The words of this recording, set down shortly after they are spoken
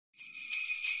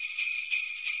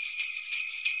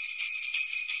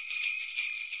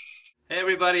Hey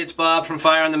everybody, it's Bob from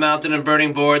Fire on the Mountain and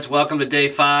Burning Boards. Welcome to day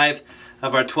 5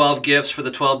 of our 12 gifts for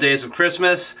the 12 days of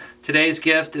Christmas. Today's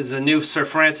gift is a new Sir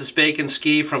Francis Bacon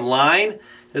ski from Line.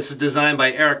 This is designed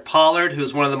by Eric Pollard,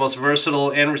 who's one of the most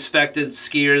versatile and respected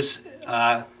skiers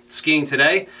skiing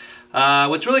today.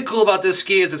 What's really cool about this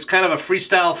ski is it's kind of a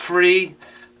freestyle-free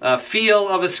feel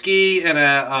of a ski in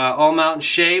a all-mountain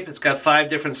shape. It's got 5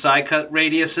 different side cut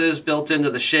radiuses built into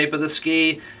the shape of the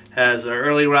ski. Has an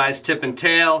early rise tip and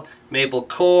tail, maple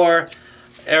core.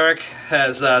 Eric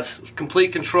has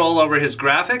complete control over his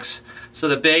graphics, so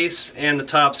the base and the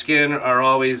top skin are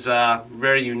always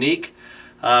very unique.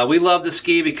 We love the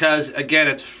ski because, again,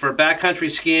 it's for backcountry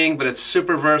skiing, but it's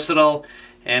super versatile,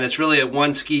 and it's really a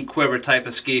one ski quiver type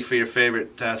of ski for your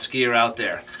favorite skier out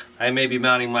there. I may be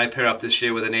mounting my pair up this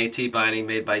year with an AT binding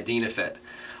made by Dynafit.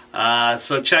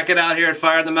 So check it out here at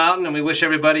Fire on the Mountain, and we wish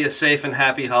everybody a safe and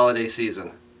happy holiday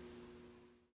season.